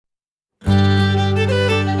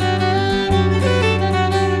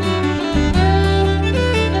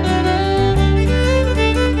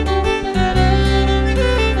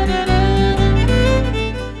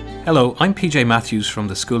Hello, I'm PJ Matthews from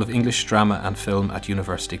the School of English, Drama and Film at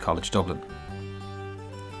University College Dublin.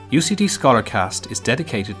 UCD Scholarcast is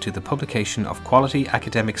dedicated to the publication of quality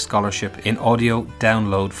academic scholarship in audio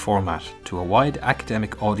download format to a wide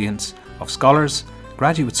academic audience of scholars,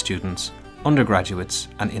 graduate students, undergraduates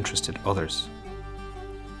and interested others.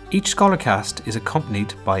 Each Scholarcast is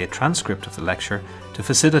accompanied by a transcript of the lecture to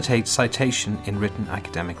facilitate citation in written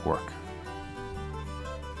academic work.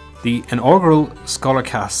 The inaugural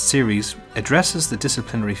Scholarcast series addresses the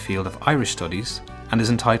disciplinary field of Irish Studies and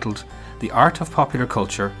is entitled The Art of Popular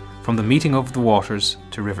Culture from the Meeting of the Waters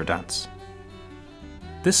to Riverdance.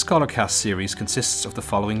 This Scholarcast series consists of the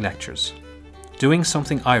following lectures: Doing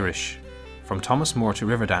Something Irish, From Thomas More to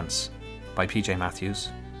Riverdance, by PJ Matthews;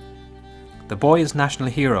 The Boy is National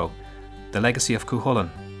Hero, The Legacy of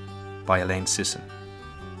Cuchulainn, by Elaine Sisson;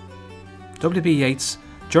 W.B. Yeats'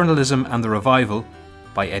 Journalism and the Revival,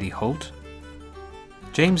 by Eddie Holt;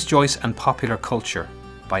 James Joyce and Popular Culture,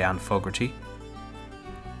 by Anne Fogarty;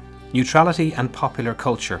 Neutrality and Popular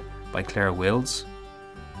Culture, by Claire Wills;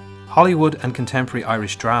 Hollywood and Contemporary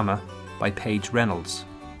Irish Drama, by Paige Reynolds;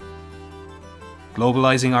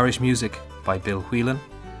 Globalising Irish Music, by Bill Whelan;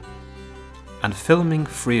 and Filming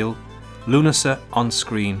Friel, Lunasa on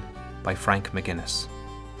Screen, by Frank McGuinness.